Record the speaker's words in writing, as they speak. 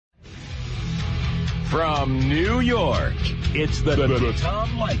From New York, it's the Tom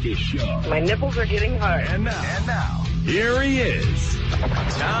Leykis Show. My nipples are getting hard. And now, here he is,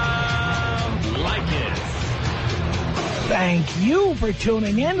 Tom Leykis. Thank you for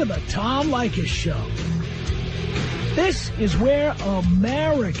tuning in to the Tom Leykis Show. This is where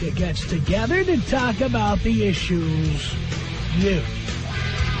America gets together to talk about the issues you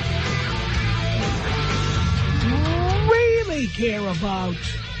really care about.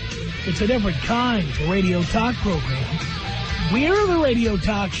 It's a different kind of radio talk program. We're the radio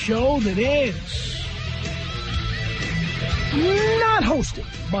talk show that is not hosted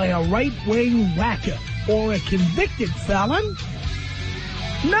by a right-wing wacko or a convicted felon.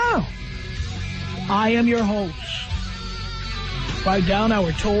 No. I am your host. Write down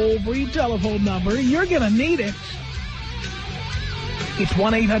our toll-free telephone number. You're going to need it. It's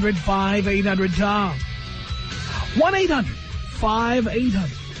 1-800-5800-TOM.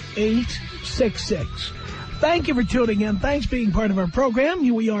 1-800-5800-866. Thank you for tuning in. Thanks for being part of our program.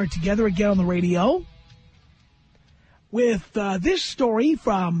 Here we are together again on the radio with this story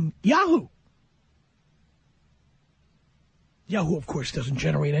from Yahoo. Yahoo, of course, doesn't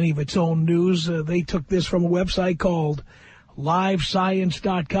generate any of its own news. They took this from a website called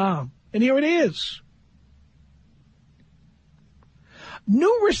LiveScience.com. And here it is.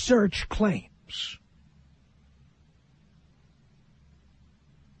 New research claims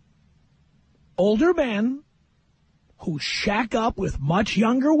older men who shack up with much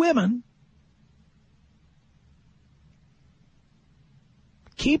younger women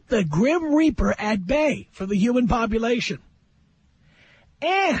keep the Grim Reaper at bay for the human population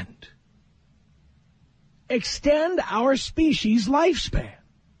and extend our species' lifespan.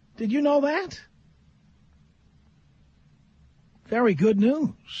 Did you know that? Very good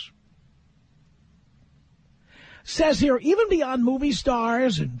news. Says here, even beyond movie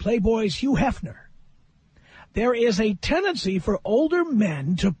stars and Playboy's Hugh Hefner, there is a tendency for older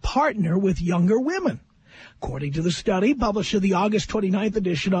men to partner with younger women, according to the study published in the August 29th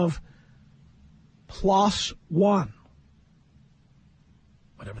edition of PLOS ONE,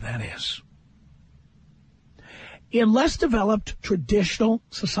 whatever that is. In less developed traditional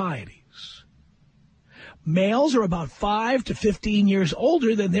societies, males are about 5 to 15 years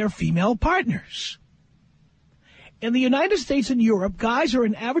older than their female partners. In the United States and Europe, guys are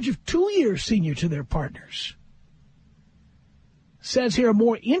an average of 2 years senior to their partners. Says here,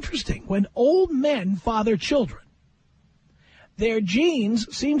 more interesting, when old men father children, their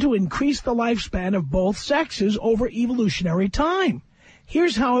genes seem to increase the lifespan of both sexes over evolutionary time.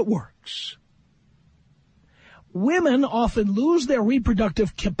 Here's how it works. Women often lose their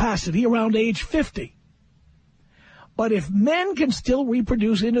reproductive capacity around age 50. But if men can still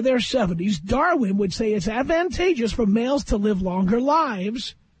reproduce into their 70s, Darwin would say it's advantageous for males to live longer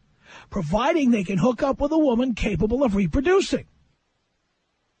lives, providing they can hook up with a woman capable of reproducing.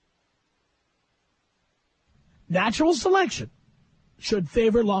 Natural selection should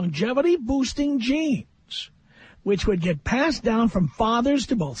favor longevity-boosting genes, which would get passed down from fathers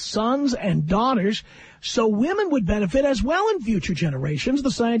to both sons and daughters, so women would benefit as well in future generations,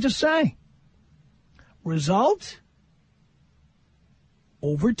 the scientists say. Result?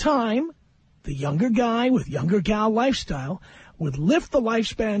 Over time, the younger guy with younger gal lifestyle would lift the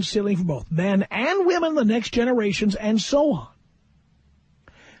lifespan ceiling for both men and women, the next generations, and so on.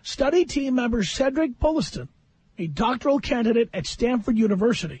 Study team member Cedric Pulliston, a doctoral candidate at Stanford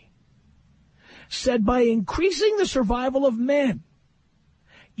University, said by increasing the survival of men,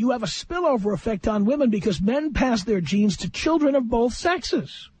 you have a spillover effect on women because men pass their genes to children of both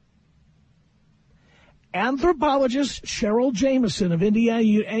sexes. Anthropologist Cheryl Jameson of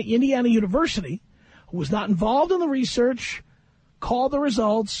Indiana University, who was not involved in the research, called the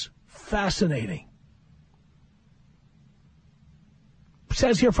results fascinating.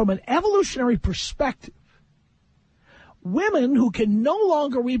 Says here, from an evolutionary perspective, women who can no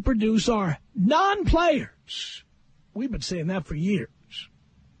longer reproduce are non-players. We've been saying that for years,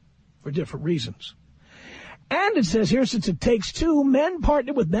 for different reasons. And it says here, since it takes two, men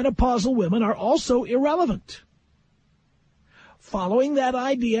partnered with menopausal women are also irrelevant. Following that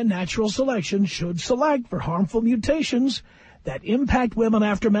idea, natural selection should select for harmful mutations that impact women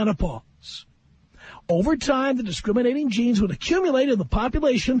after menopause. Over time, the discriminating genes would accumulate in the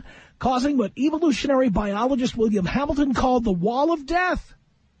population, causing what evolutionary biologist William Hamilton called the wall of death,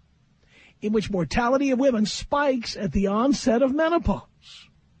 in which mortality of women spikes at the onset of menopause.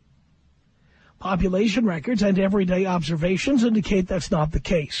 Population records and everyday observations indicate that's not the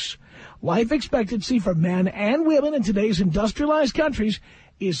case. Life expectancy for men and women in today's industrialized countries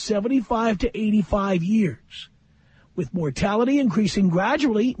is 75 to 85 years, with mortality increasing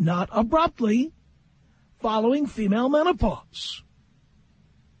gradually, not abruptly, following female menopause.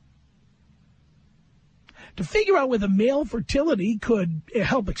 To figure out whether male fertility could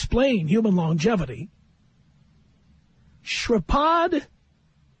help explain human longevity, Shripad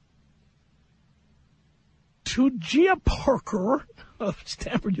Tujiaparkar of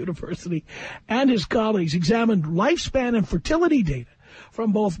Stanford University and his colleagues examined lifespan and fertility data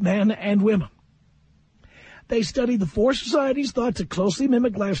from both men and women. They studied the four societies thought to closely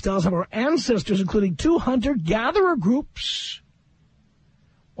mimic lifestyles of our ancestors, including 2 hunter-gatherer groups,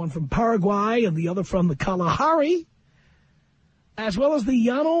 one from Paraguay and the other from the Kalahari, as well as the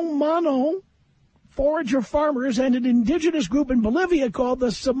Yanomamo forager farmers and an indigenous group in Bolivia called the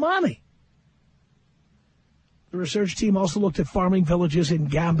Samani. The research team also looked at farming villages in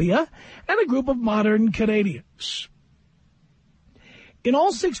Gambia and a group of modern Canadians. In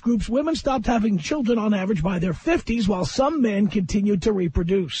all 6 groups, women stopped having children on average by their 50s, while some men continued to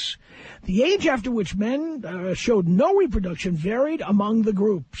reproduce. The age after which men showed no reproduction varied among the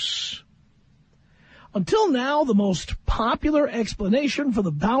groups. Until now, the most popular explanation for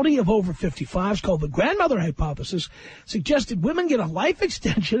the bounty of over 55s, called the grandmother hypothesis, suggested women get a life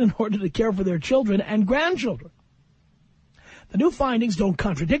extension in order to care for their children and grandchildren. The new findings don't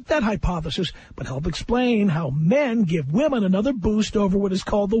contradict that hypothesis, but help explain how men give women another boost over what is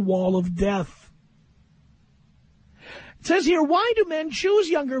called the wall of death. It says here, why do men choose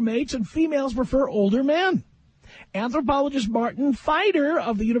younger mates and females prefer older men? Anthropologist Martin Feider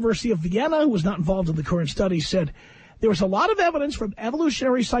of the University of Vienna, who was not involved in the current study, said there is a lot of evidence from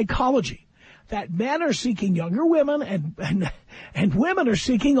evolutionary psychology that men are seeking younger women and women are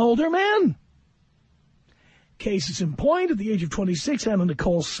seeking older men. Cases in point, at the age of 26, Anna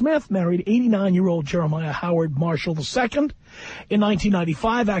Nicole Smith married 89-year-old Jeremiah Howard Marshall II. In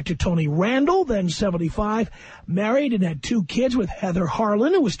 1995, actor Tony Randall, then 75, married and had 2 kids with Heather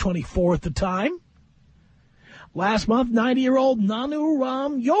Harlan, who was 24 at the time. Last month, 90-year-old Nanu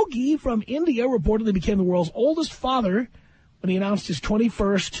Ram Yogi from India reportedly became the world's oldest father when he announced his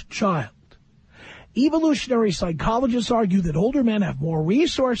 21st child. Evolutionary psychologists argue that older men have more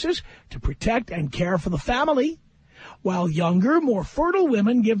resources to protect and care for the family, while younger, more fertile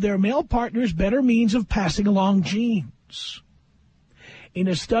women give their male partners better means of passing along genes. In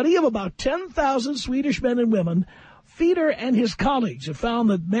a study of about 10,000 Swedish men and women, Feder and his colleagues have found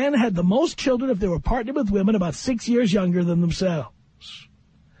that men had the most children if they were partnered with women about 6 years younger than themselves.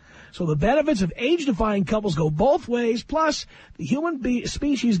 So the benefits of age-defying couples go both ways, plus the human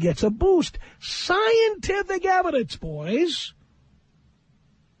species gets a boost. Scientific evidence, boys,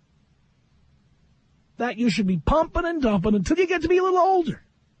 that you should be pumping and dumping until you get to be a little older.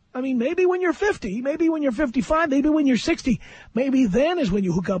 I mean, maybe when you're 50, maybe when you're 55, maybe when you're 60, maybe then is when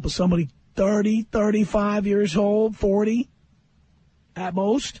you hook up with somebody 30, 35 years old, 40 at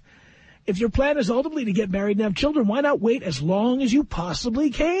most. If your plan is ultimately to get married and have children, why not wait as long as you possibly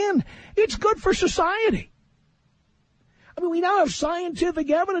can? It's good for society. I mean, we now have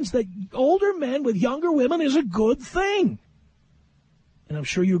scientific evidence that older men with younger women is a good thing. And I'm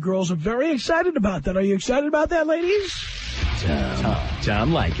sure you girls are very excited about that. Are you excited about that, ladies?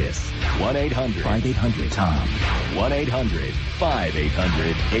 Tom Leykis. 1-800-5800-TOM.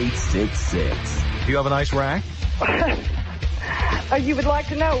 1-800-5800-866. Do you have a nice rack? You would like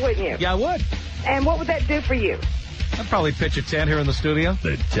to know, wouldn't you? Yeah, I would. And what would that do for you? I'd probably pitch a tent here in the studio.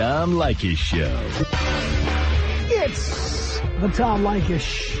 The Tom Leykis Show. It's the Tom Leykis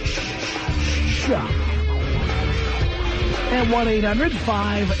Show. At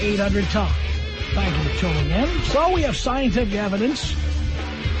 1-800-5800-TOM. Thank you for tuning in. So we have scientific evidence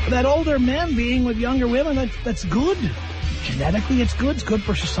that older men being with younger women, that's good. Genetically, it's good. It's good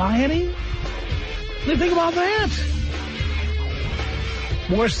for society. What do you think about that?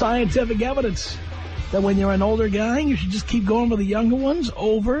 More scientific evidence that when you're an older guy, you should just keep going with the younger ones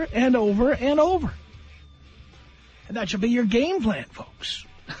over and over and over. And that should be your game plan, folks.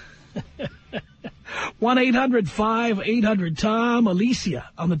 1-800-5800-TOM. Alicia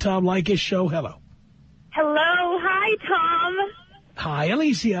on the Tom Leykis Show. Hello. Hello. Hi, Tom. Hi,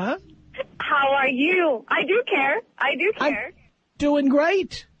 Alicia. How are you? I do care. I'm doing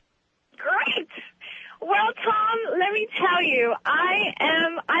great. Great. Well, Tom, let me tell you,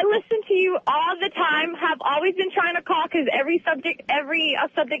 I listen to you all the time, have always been trying to call because every subject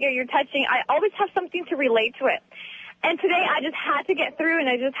that you're touching, I always have something to relate to it. And today I just had to get through and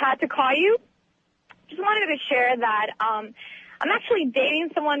I just had to call you. Just wanted to share that I'm actually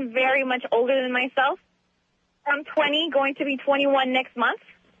dating someone very much older than myself. I'm 20, going to be 21 next month.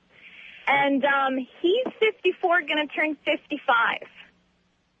 And he's 54, going to turn 55.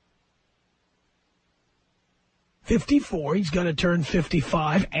 54, he's going to turn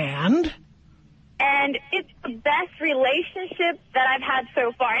 55, and And it's the best relationship that I've had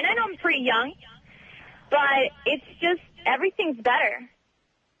so far. And I know I'm pretty young, but it's just, everything's better.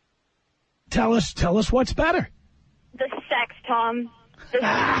 Tell us what's better. The sex, Tom. The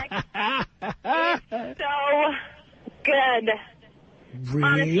sex is so good. Really?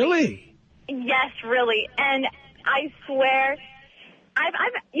 Honestly, yes, really. And I swear, I've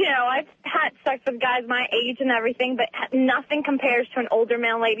had sex with guys my age and everything, but nothing compares to an older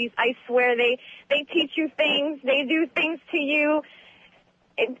man, ladies. I swear they teach you things. They do things to you.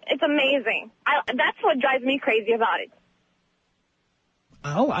 It's amazing. That's what drives me crazy about it.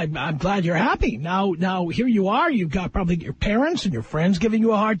 Oh, I'm glad you're happy. Now, here you are. You've got probably your parents and your friends giving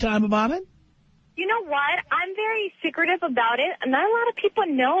you a hard time about it. You know what? I'm very secretive about it, and not a lot of people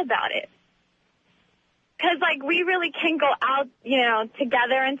know about it. Because, like, we really can go out,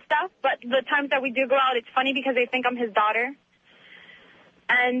 together and stuff, but the times that we do go out, it's funny because they think I'm his daughter.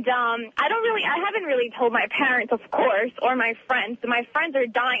 And I haven't really told my parents, of course, or my friends. My friends are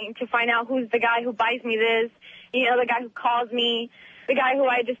dying to find out who's the guy who buys me this, the guy who calls me, the guy who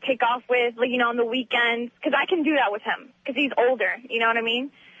I just take off with, on the weekends, because I can do that with him, because he's older, you know what I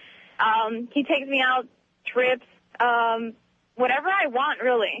mean? He takes me out, trips, whatever I want,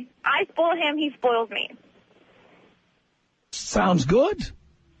 really. I spoil him, he spoils me. Sounds good.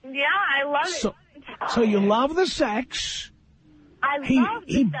 Yeah, I love it. So you love the sex. I love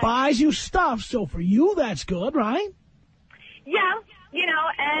the He sex. buys you stuff, so for you that's good, right? Yeah,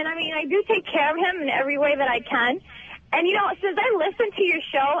 and I do take care of him in every way that I can. And, since I listen to your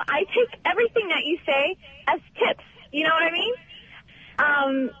show, I take everything that you say as tips. You know what I mean?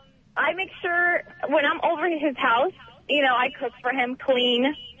 I make sure when I'm over at his house, I cook for him,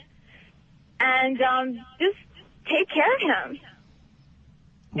 clean, and just take care of him.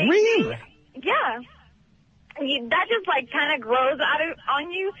 Really? Yeah. That just, kind of grows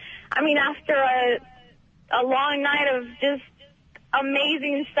on you. After a long night of just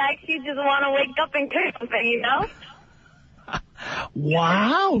amazing sex, you just want to wake up and cook something,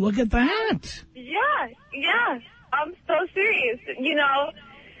 Wow, look at that. Yeah. I'm so serious,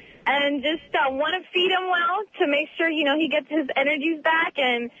 and just want to feed him well to make sure, he gets his energies back,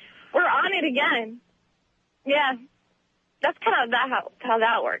 and we're on it again. Yeah. That's kind of how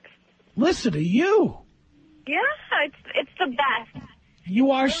that works. Listen to you. Yeah, it's the best.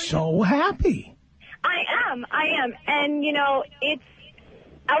 You are so happy. I am. And,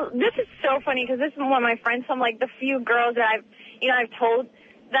 this is so funny because this is one of my friends. Some, the few girls that I've told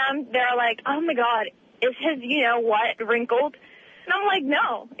them, they're like, oh, my God, is his, wrinkled? And I'm like,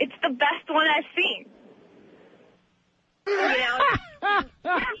 no, it's the best one I've seen. Yeah,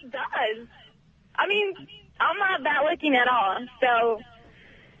 he does. I'm not that looking at all, so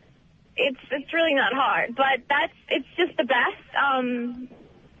it's really not hard. But it's just the best.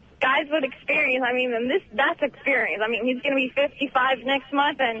 Guys with experience, that's experience. He's going to be 55 next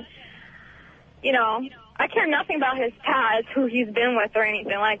month, and, I care nothing about his past, who he's been with or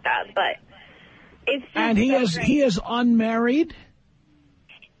anything like that, but it's just And he is unmarried?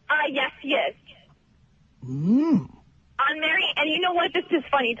 Yes, he is. Unmarried, and you know what? This is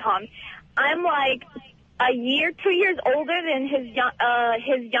funny, Tom. I'm a year, 2 years older than his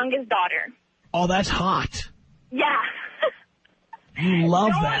youngest daughter. Oh, that's hot. Yeah. You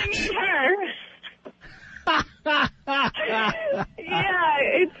love Don't that. want to meet her. Yeah,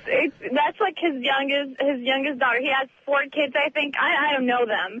 that's his youngest daughter. He has 4 kids, I think. I don't know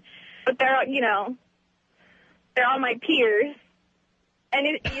them, but they're all my peers.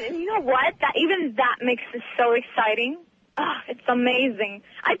 And you know what? Even that makes it so exciting. Oh, it's amazing.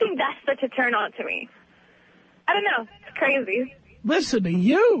 I think that's such a turn on to me. I don't know. It's crazy. Listen to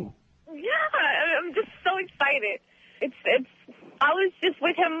you. Yeah, I'm just so excited. I was just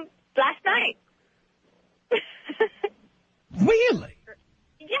with him last night. Really?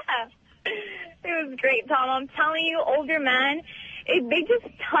 Yeah. It was great, Tom. I'm telling you, older men, they just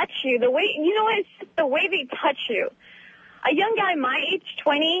touch you. It's just the way they touch you. A young guy my age,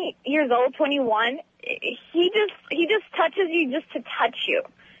 20 years old, 21, he just touches you just to touch you.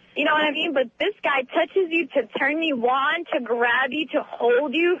 You know what I mean? But this guy touches you to turn you on, to grab you, to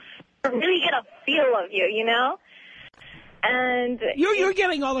hold you, to really get a feel of you, And you're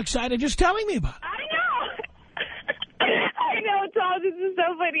getting all excited just telling me about it. I know, Tom. This is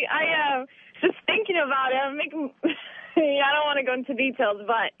so funny. I am just thinking about it. I don't want to go into details,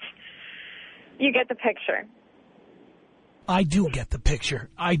 but you get the picture. I do get the picture.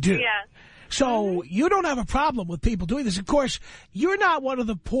 I do. Yeah. So you don't have a problem with people doing this. Of course, you're not one of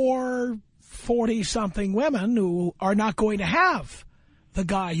the poor 40-something women who are not going to have the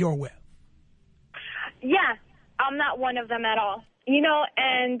guy you're with. Yeah, I'm not one of them at all.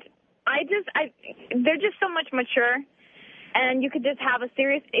 And they're just so much mature, and you could just have a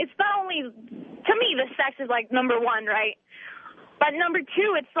serious, it's not only, to me, the sex is like number one, right? But number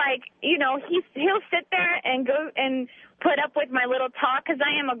two, it's like, you know, he'll sit there and go and put up with my little talk, because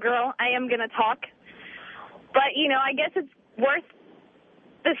I am a girl, I am going to talk. But, you know, I guess it's worth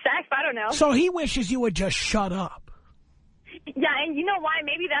the sex, I don't know. So he wishes you would just shut up. Yeah, and you know why?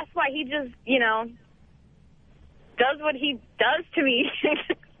 Maybe that's why he just, you know, does what he does to me.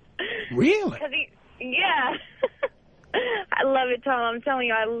 Really? Yeah. I love it, Tom. I'm telling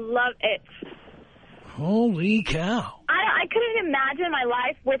you, I love it. Holy cow. I couldn't imagine my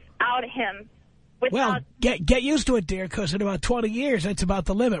life without him. Well, get used to it, dear, because in about 20 years, that's about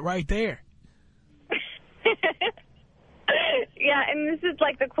the limit right there. Yeah, and this is,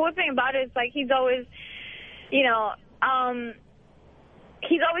 like, the cool thing about it is, like, he's always, you know,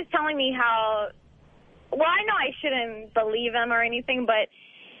 he's always telling me how, well, I know I shouldn't believe him or anything, but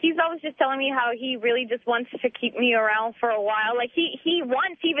he's always just telling me how he really just wants to keep me around for a while. Like, he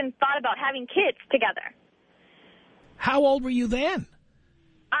once even thought about having kids together. How old were you then?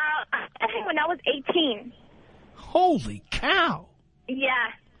 I think when I was 18. Holy cow.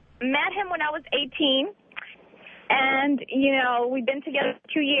 Yeah. Met him when I was 18. And, you know, we've been together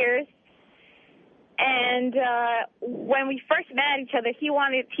 2 years. And when we first met each other, he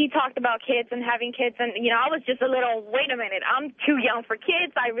talked about kids and having kids. And, you know, I was just a little, wait a minute, I'm too young for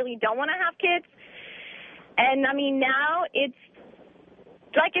kids. I really don't want to have kids. And, I mean, now it's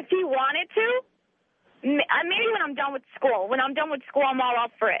like if he wanted to, maybe when I'm done with school. When I'm done with school, I'm all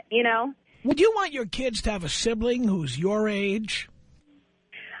up for it, you know? Would you want your kids to have a sibling who's your age?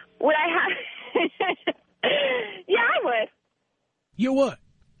 Would I have? Yeah, I would. You would?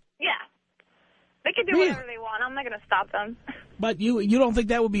 Yeah. They can do whatever they want. I'm not going to stop them. But you don't think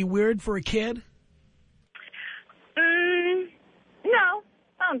that would be weird for a kid? No,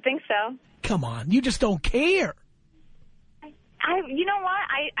 I don't think so. Come on, you just don't care. You know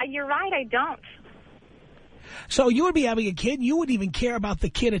what? You're right, I don't. So you would be having a kid, you wouldn't even care about the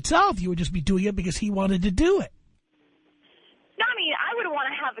kid itself. You would just be doing it because he wanted to do it. No, I mean, I would want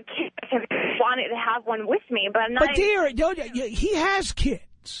to have a kid if he wanted to have one with me, but I'm not... But dear, he has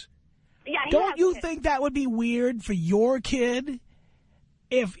kids. Yeah, don't you think that would be weird for your kid?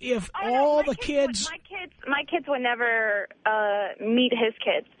 If all the kids... My kids would never meet his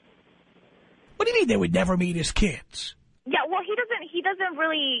kids. What do you mean they would never meet his kids? Yeah, well, he doesn't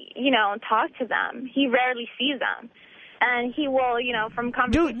really, you know, talk to them. He rarely sees them. And he will, you know, from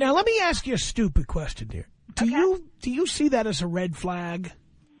conversation... Dude, now let me ask you a stupid question, dear. Do you see that as a red flag?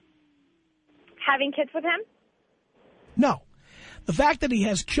 Having kids with him? No. The fact that he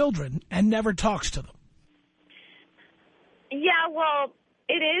has children and never talks to them. Yeah, well,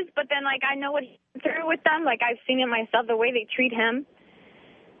 it is, but then, like, I know what he's through with them. Like, I've seen it myself, the way they treat him.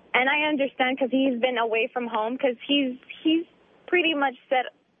 And I understand because he's been away from home because he's pretty much set.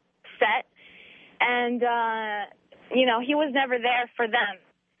 And, you know, he was never there for them.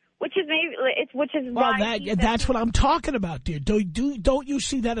 Which is why... Well, that's what I'm talking about, dear. Don't you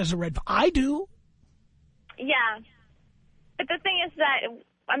see that as a red flag? I do. Yeah. But the thing is that,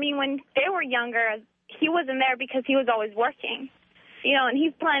 I mean, when they were younger, he wasn't there because he was always working. You know, and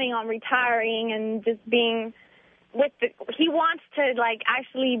he's planning on retiring and just being with he wants to, like,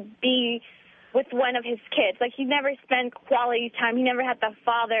 actually be with one of his kids. Like, he never spent quality time. He never had the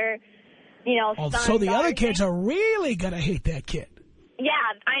father, you know, son, so the other kids thing. are really going to hate that kid. Yeah,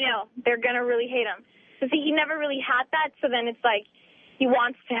 I know. They're going to really hate him. So, see, he never really had that, so then it's like he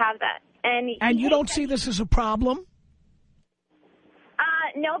wants to have that. And you don't see this as a problem?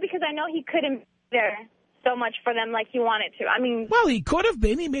 No, because I know he couldn't be there so much for them like he wanted to. I mean... Well, he could have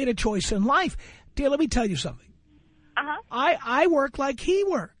been. He made a choice in life. Dear, let me tell you something. Uh-huh. I work like he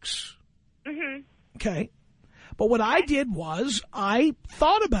works. Mm-hmm. Okay? But what I did was I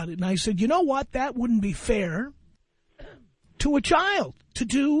thought about it, and I said, you know what? That wouldn't be fair to a child to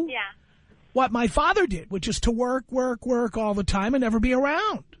do what my father did, which is to work all the time and never be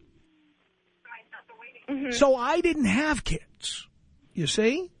around. Mm-hmm. So I didn't have kids, you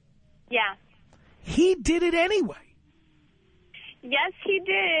see? Yeah. He did it anyway. Yes, he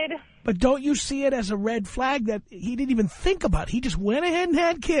did. But don't you see it as a red flag that he didn't even think about? He just went ahead and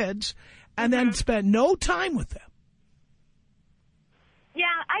had kids and then spent no time with them. Yeah,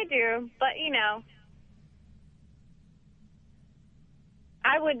 I do. But, you know,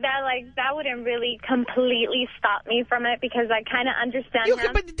 that wouldn't really completely stop me from it because I kind of understand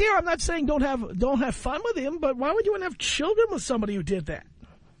him. But dear, I'm not saying don't have fun with him, but why would you want to have children with somebody who did that?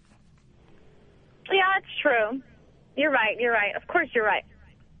 Yeah, it's true. You're right. Of course you're right.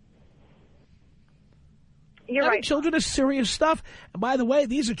 You're Having right. children is serious stuff. And by the way,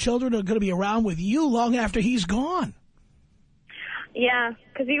 these are children who are going to be around with you long after he's gone. Yeah,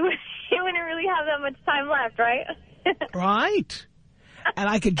 because you wouldn't really have that much time left, right? Right. And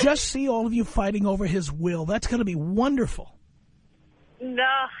I could just see all of you fighting over his will. That's going to be wonderful.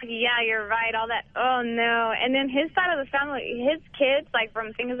 No, yeah, you're right. All that. Oh, no. And then his side of the family, his kids, like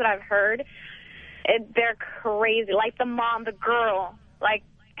from things that I've heard, they're crazy. Like the mom, the girl, like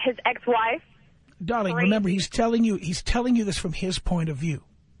his ex-wife. Darling, Crazy. remember, he's telling you this from his point of view.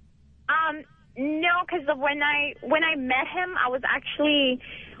 No, because when I met him, I was actually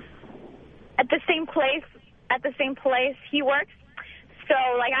at the same place he works. So,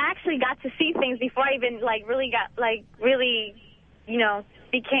 like, I actually got to see things before I even, like, really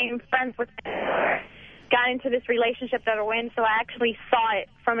became friends with him. Got into this relationship that we're in, so I actually saw it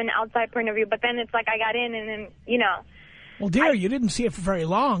from an outside point of view. But then it's like I got in and then, Well, dear, you didn't see it for very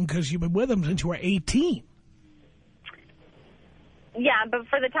long because you've been with him since you were 18. Yeah, but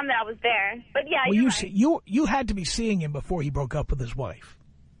for the time that I was there. But, yeah, Well, you're right. you had to be seeing him before he broke up with his wife.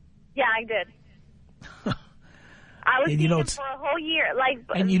 Yeah, I did. I was And seeing you him don't for a whole year.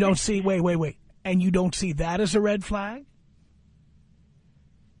 And you don't see, wait. And you don't see that as a red flag?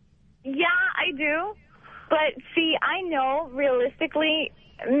 Yeah, I do. But, see, I know realistically,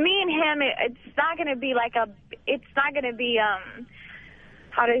 me and him, it's not going to be it's not going to be,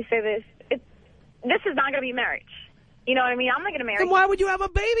 how do I say this? This is not going to be marriage. You know what I mean? I'm not going to marry Then him. why would you have a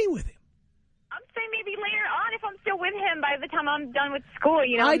baby with him? I'm saying maybe later on if I'm still with him by the time I'm done with school,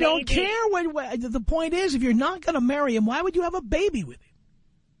 I don't maybe. care. The point is, if you're not going to marry him, why would you have a baby with him?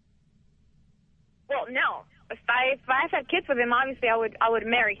 Well, no. If I had kids with him, obviously I would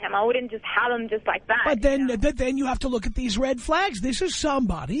marry him. I wouldn't just have him just like that. But then you have to look at these red flags. This is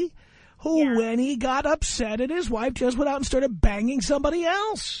somebody who, when he got upset at his wife, just went out and started banging somebody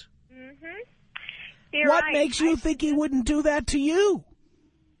else. Mm-hmm. What makes you think he wouldn't do that to you?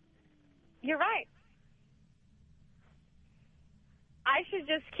 You're right. I should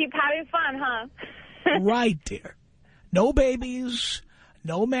just keep having fun, huh? Right, dear. No babies,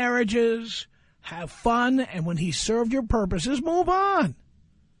 no marriages. Have fun, and when he's served your purposes, move on.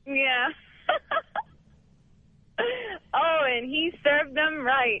 Yeah. Oh, and he served them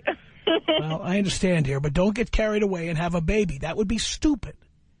right. Well, I understand, dear, but don't get carried away and have a baby. That would be stupid.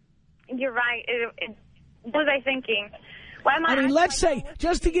 You're right. What was I thinking? Why am I mean, let's say,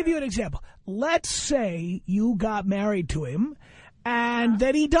 just to give you an example, let's say you got married to him, and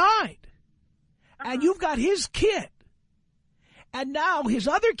then he died, and you've got his kid. And now his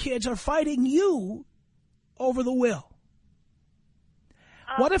other kids are fighting you over the will.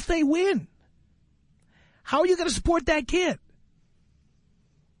 What if they win? How are you going to support that kid?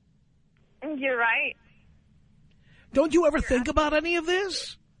 You're right. Don't you ever think about any of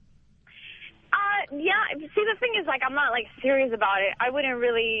this? Yeah. See, the thing is, I'm not, serious about it. I wouldn't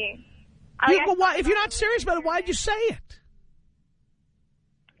really... Well, why, if you're not serious about it, why'd you say it?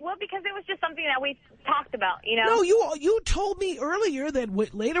 Well, because it was just something that we talked about, No, you told me earlier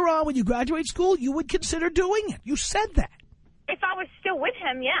that later on when you graduate school, you would consider doing it. You said that. If I was still with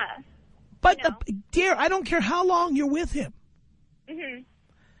him, yeah. But, dear, I don't care how long you're with him. Mm-hmm.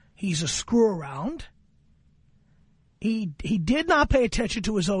 He's a screw around. He did not pay attention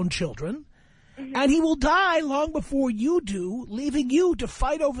to his own children. Mm-hmm. And he will die long before you do, leaving you to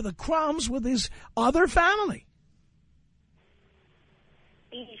fight over the crumbs with his other family.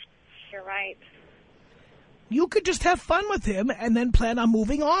 You're right. You could just have fun with him and then plan on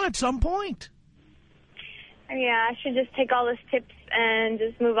moving on at some point. Yeah, I should just take all those tips and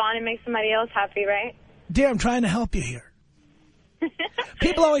just move on and make somebody else happy, right? Dear, I'm trying to help you here.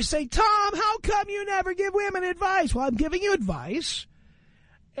 People always say, Tom, how come you never give women advice? Well, I'm giving you advice,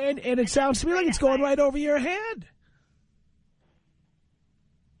 and it sounds to me like it's going right over your head.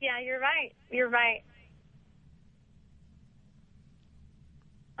 Yeah, you're right. You're right.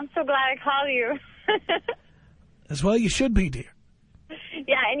 I'm so glad I called you. As well you should be, dear.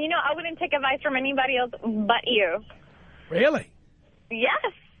 Yeah, and I wouldn't take advice from anybody else but you. Really?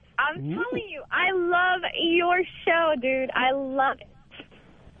 Yes. I'm telling you, I love your show, dude. I love it.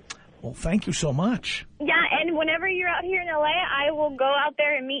 Well, thank you so much. Yeah, and whenever you're out here in L.A., I will go out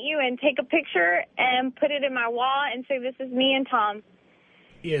there and meet you and take a picture and put it in my wall and say, this is me and Tom.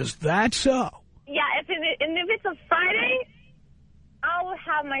 Is that so? Yeah, if it's a Friday, I will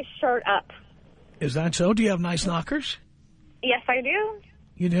have my shirt up. Is that so? Do you have nice knockers? Yes, I do.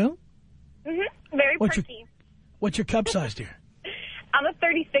 You do? Mm-hmm. Very perky. What's your cup size, dear? I'm a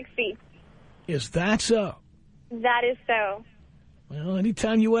 36C. Is that so? That is so. Well,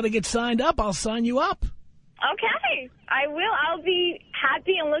 anytime you want to get signed up, I'll sign you up. Okay, I will. I'll be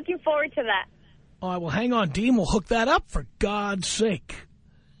happy and looking forward to that. All right, well, hang on, Dean. We'll hook that up for God's sake.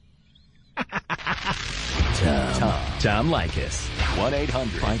 Tom Leykis.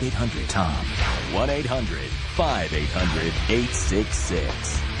 1-800-5800-TOM.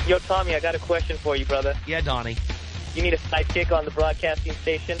 1-800-5800-866. Yo, Tommy, I got a question for you, brother. Yeah, Donnie. You need a sidekick on the broadcasting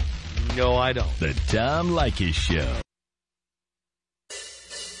station? No, I don't. The Tom Leykis Show.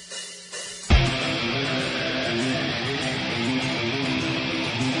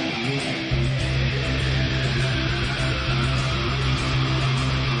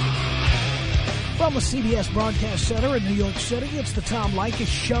 From the CBS Broadcast Center in New York City, it's the Tom Leykis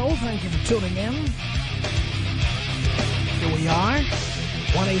Show. Thank you for tuning in. Here we are,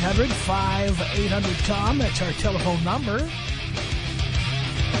 1-800-5800-TOM. That's our telephone number.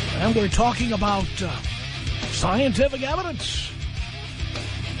 And we're talking about scientific evidence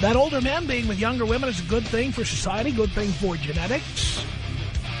that older men being with younger women is a good thing for society, good thing for genetics.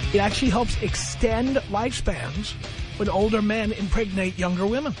 It actually helps extend lifespans when older men impregnate younger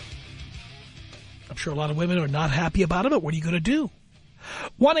women. I'm sure a lot of women are not happy about it, but what are you going to do?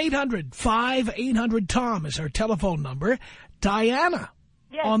 1-800-5800-TOM is our telephone number. Diana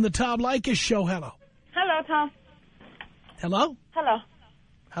on the Tom Leykis Show. Hello. Hello, Tom. Hello? Hello.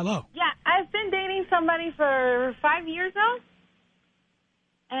 Hello. Yeah, I've been dating somebody for 5 years now.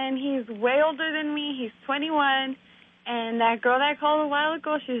 And he's way older than me. He's 21. And that girl that I called a while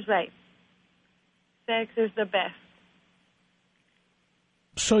ago, she's right. Sex is the best.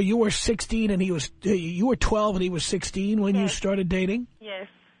 So you were 16 and you were 12 and he was 16 when you started dating? Yes.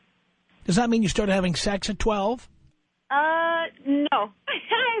 Does that mean you started having sex at 12? No.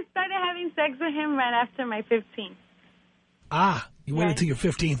 I started having sex with him right after my 15th. Ah, you waited till your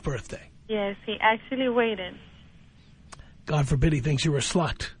 15th birthday. Yes, he actually waited. God forbid he thinks you're a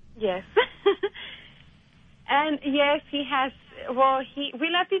slut. Yes. And yes, he has, we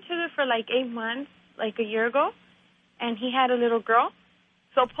left each other for like 8 months, like a year ago, and he had a little girl.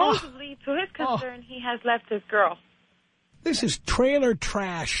 Supposedly, to his concern, he has left his girl. This is trailer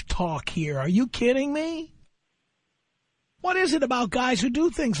trash talk here. Are you kidding me? What is it about guys who do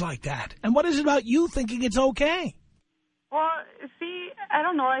things like that? And what is it about you thinking it's okay? Well, see, I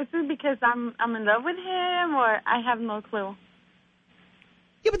don't know. Is it because I'm in love with him, or I have no clue?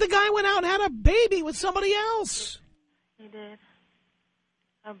 Yeah, but the guy went out and had a baby with somebody else. He did.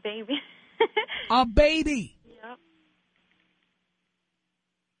 A baby. A baby. Yep.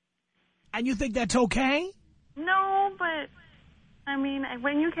 And you think that's okay? No, but, I mean,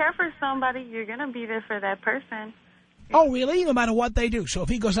 when you care for somebody, you're going to be there for that person. Oh, really? No matter what they do. So if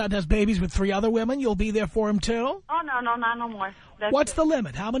he goes out and has babies with 3 other women, you'll be there for him too? Oh, no, not no more. What's the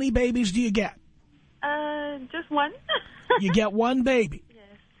limit? How many babies do you get? Just one. You get 1 baby?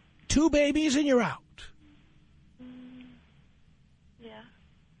 Yes. 2 babies and you're out? Yeah.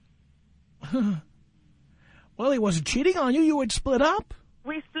 Well, he wasn't cheating on you. You would split up?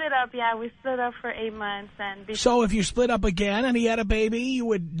 We split up, yeah. We split up for 8 months. So if you split up again and he had a baby, you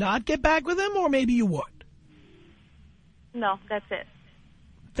would not get back with him, or maybe you would? No, that's it.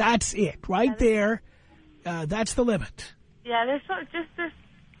 That's it. Right there. That's the limit. Yeah, there's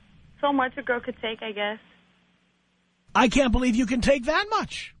so much a girl could take, I guess. I can't believe you can take that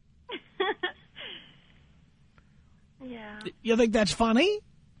much. Yeah. You think that's funny?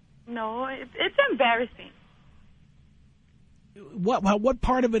 No, it's embarrassing. What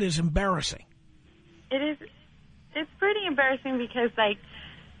part of it is embarrassing? It is. It's pretty embarrassing because, like,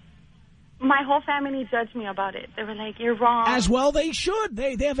 my whole family judged me about it. They were like, "You're wrong." As well they should.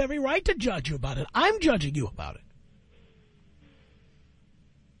 They have every right to judge you about it. I'm judging you about it.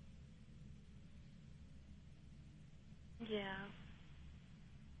 Yeah.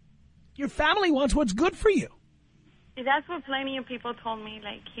 Your family wants what's good for you. That's what plenty of people told me.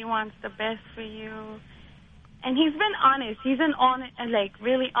 Like, he wants the best for you. And he's been honest. He's an honest, like,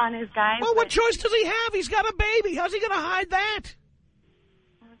 really honest guy. Well, what choice does he have? He's got a baby. How's he going to hide that?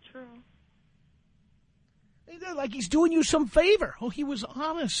 True. Like he's doing you some favor. Oh, he was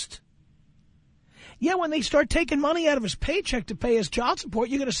honest. Yeah, when they start taking money out of his paycheck to pay his child support,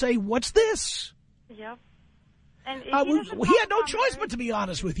 you're going to say, what's this? Yep. And he had no choice but to be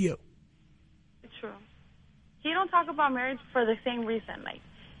honest with you. True. He don't talk about marriage for the same reason. Like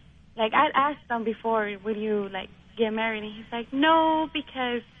I'd asked him before, will you, like, get married? And he's like, no,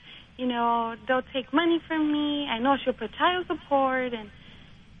 because, you know, they'll take money from me. I know she'll put child support. And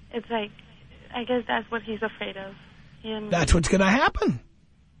it's like, I guess that's what he's afraid of. That's what's going to happen.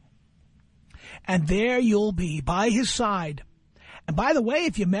 And there you'll be by his side. And by the way,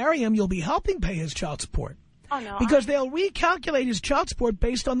 if you marry him, you'll be helping pay his child support. Oh, no. Because they'll recalculate his child support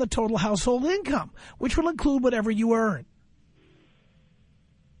based on the total household income, which will include whatever you earn.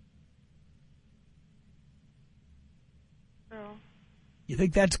 You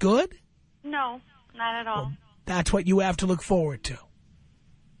think that's good? No, not at all. Well, that's what you have to look forward to.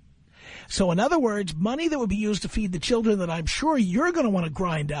 So in other words, money that would be used to feed the children that I'm sure you're going to want to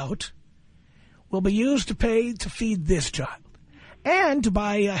grind out will be used to pay to feed this child and to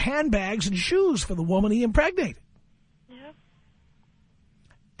buy handbags and shoes for the woman he impregnated. Yep.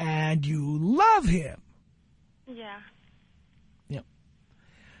 And you love him. Yeah. Yep.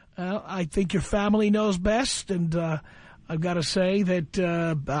 Well, I think your family knows best, and I've got to say that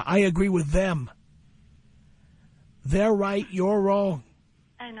I agree with them. They're right, you're wrong.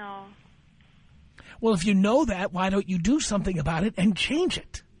 I know. Well, if you know that, why don't you do something about it and change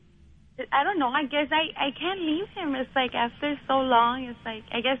it? I don't know. I guess I can't leave him. It's like after so long, it's like,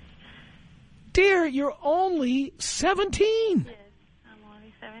 I guess. Dear, you're only 17. Yes, I'm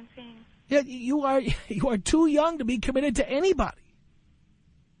only 17. Yeah, you are too young to be committed to anybody.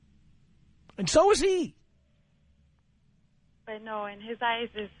 And so is he. But no, in his eyes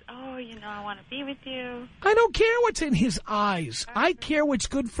is, oh, I want to be with you. I don't care what's in his eyes. I care what's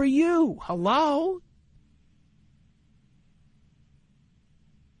good for you. Hello?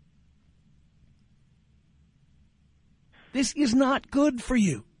 This is not good for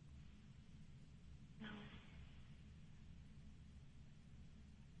you. No.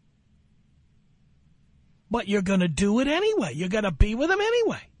 But you're going to do it anyway. You're going to be with him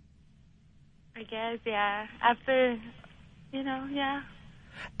anyway. I guess, yeah. After, yeah.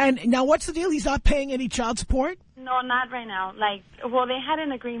 And now what's the deal? He's not paying any child support? No, not right now. Like, well, they had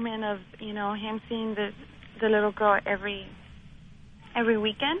an agreement of, him seeing the little girl every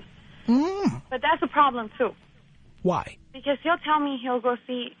weekend. Mm. But that's a problem, too. Why? Because he'll tell me he'll go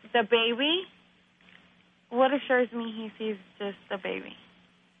see the baby. What assures me he sees just the baby?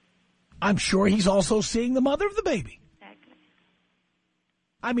 I'm sure he's also seeing the mother of the baby. Exactly.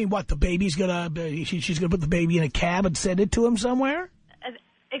 I mean, what, the baby's she's gonna put the baby in a cab and send it to him somewhere?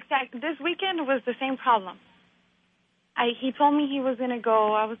 Exactly. This weekend was the same problem. He told me he was going to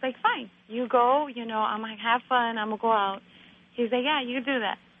go. I was like, fine, you go. I'm going to have fun. I'm going to go out. He's like, yeah, you do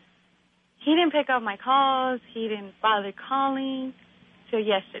that. He didn't pick up my calls. He didn't bother calling till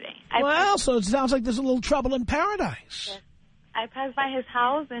yesterday. So it sounds like there's a little trouble in paradise. Yes. I passed by his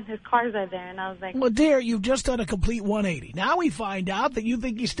house, and his cars are there, and I was like... Well, dear, you've just done a complete 180. Now we find out that you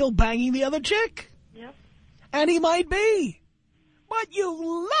think he's still banging the other chick. Yep. And he might be. But you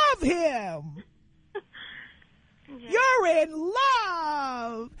love him. Yeah. You're in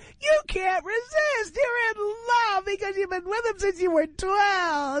love. You can't resist. You're in love because you've been with him since you were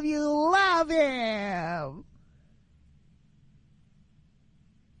 12. You love him.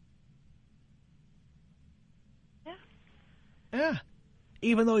 Yeah. Yeah.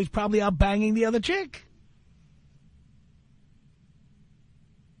 Even though he's probably out banging the other chick.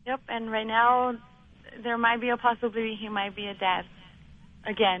 Yep, and right now, there might be a possibility he might be a dad.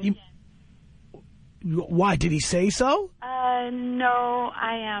 Again. Why? Did he say so? No,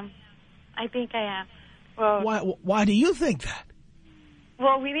 I am. I think I am. Well, why do you think that?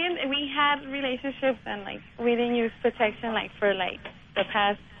 Well, we had relationships and, we didn't use protection, for, the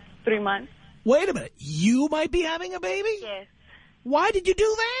past 3 months. Wait a minute. You might be having a baby? Yes. Why did you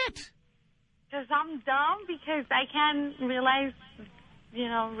do that? Because I'm dumb, because I can't realize,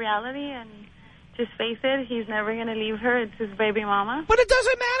 reality and... Just face it, he's never going to leave her. It's his baby mama. But it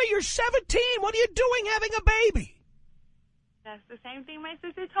doesn't matter. You're 17. What are you doing having a baby? That's the same thing my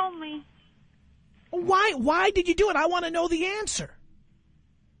sister told me. Why did you do it? I want to know the answer.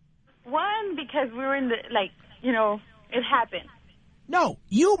 One, because we were in the, it happened. No,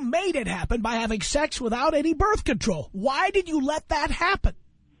 you made it happen by having sex without any birth control. Why did you let that happen?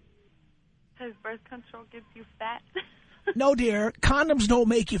 Because birth control gets you fat. No, dear, condoms don't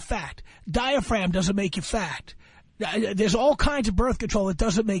make you fat. Diaphragm doesn't make you fat. There's all kinds of birth control that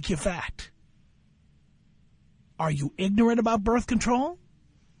doesn't make you fat. Are you ignorant about birth control?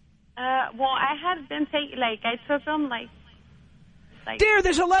 Well, I had been taking, I took them, Dear,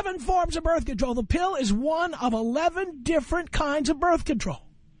 there's 11 forms of birth control. The pill is one of 11 different kinds of birth control.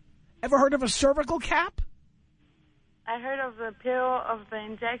 Ever heard of a cervical cap? I heard of the pill, of the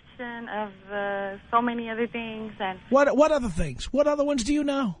injection, of so many other things. And What other things? What other ones do you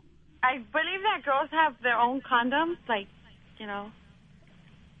know? I believe that girls have their own condoms,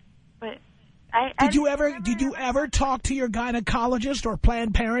 But Did you ever talk to your gynecologist or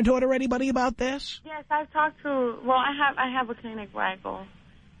Planned Parenthood or anybody about this? Yes, I've talked to. Well, I have a clinic where I go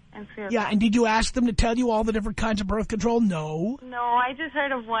and see. Yeah, and did you ask them to tell you all the different kinds of birth control? No. No, I just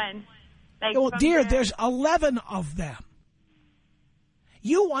heard of one. Well, dear, there's 11 of them.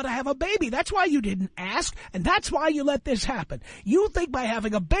 You want to have a baby. That's why you didn't ask, and that's why you let this happen. You think by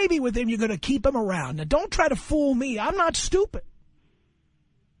having a baby with him, you're going to keep him around. Now, don't try to fool me. I'm not stupid.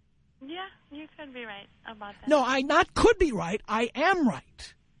 Yeah, you could be right about that. No, I not could be right. I am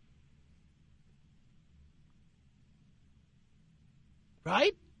right.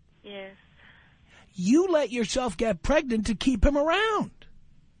 Right? Yes. You let yourself get pregnant to keep him around.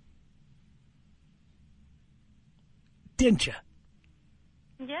 Didn't you?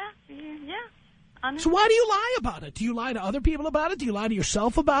 Yeah, yeah. Honestly. So why do you lie about it? Do you lie to other people about it? Do you lie to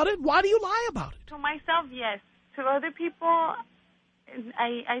yourself about it? Why do you lie about it? To myself, yes. To other people,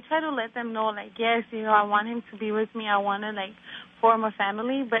 I try to let them know, like, yes, you know, I want him to be with me. I want to, like, form a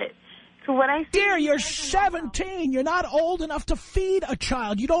family. But to what I see... Dear, you're 17. You're not old enough to feed a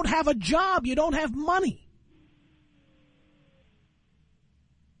child. You don't have a job. You don't have money.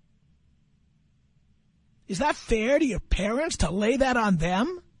 Is that fair to your parents to lay that on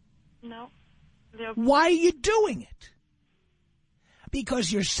them? No. Why are you doing it?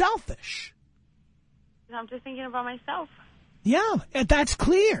 Because you're selfish. I'm just thinking about myself. Yeah, and that's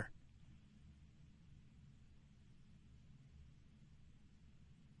clear.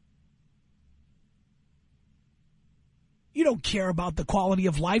 You don't care about the quality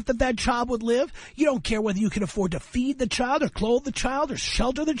of life that child would live. You don't care whether you can afford to feed the child or clothe the child or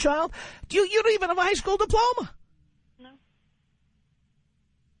shelter the child. You don't even have a high school diploma. No.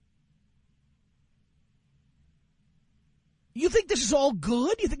 You think this is all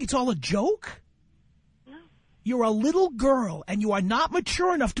good? You think it's all a joke? No. You're a little girl, and you are not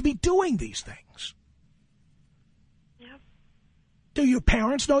mature enough to be doing these things. Yep. Do your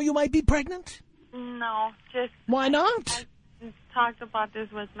parents know you might be pregnant? No, just... Why not? I talked about this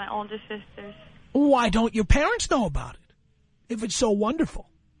with my older sisters. Why don't your parents know about it, if it's so wonderful?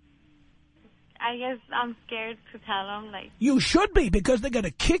 I guess I'm scared to tell them, like... You should be, because they're going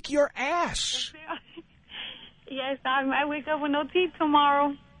to kick your ass. Yes, I might wake up with no teeth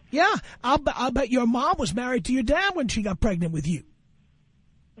tomorrow. Yeah, I'll bet your mom was married to your dad when she got pregnant with you.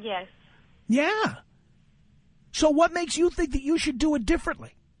 Yes. Yeah. So what makes you think that you should do it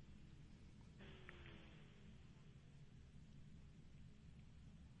differently?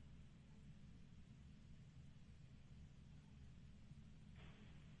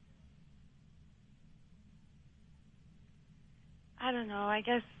 I don't know. I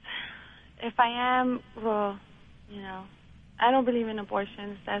guess if I am, well, you know, I don't believe in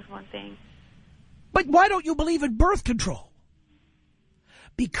abortions. That's one thing. But why don't you believe in birth control?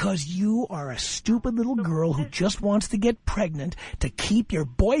 Because you are a stupid little girl who just wants to get pregnant to keep your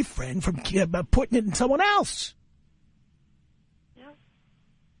boyfriend from putting it in someone else. Yep.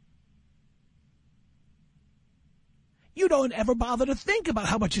 You don't ever bother to think about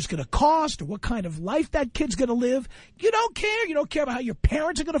how much it's going to cost or what kind of life that kid's going to live. You don't care. You don't care about how your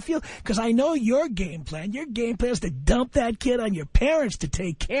parents are going to feel. Because I know your game plan. Your game plan is to dump that kid on your parents to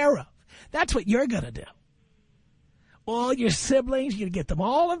take care of. That's what you're going to do. All your siblings, you're going to get them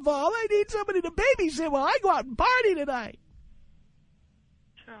all involved. I need somebody to babysit while I go out and party tonight.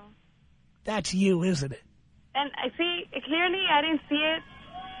 True. That's you, isn't it? And I see, clearly I didn't see it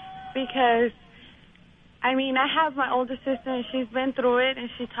because, I mean, I have my older sister and she's been through it and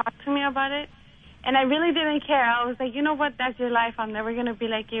she talked to me about it. And I really didn't care. I was like, you know what, that's your life. I'm never going to be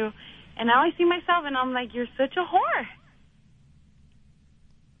like you. And now I see myself and I'm like, you're such a whore.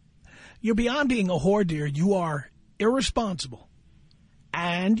 You're beyond being a whore, dear. You are irresponsible.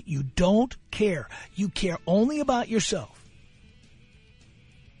 And you don't care. You care only about yourself.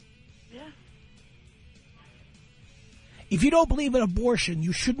 Yeah. If you don't believe in abortion,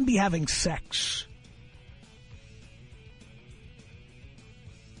 you shouldn't be having sex.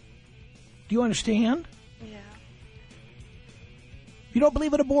 Do you understand? Yeah. If you don't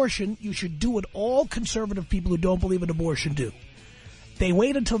believe in abortion, you should do what all conservative people who don't believe in abortion do. They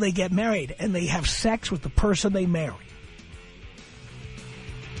wait until they get married and they have sex with the person they marry.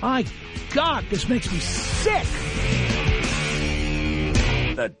 My God, this makes me sick.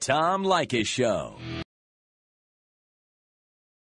 The Tom Leykis Show.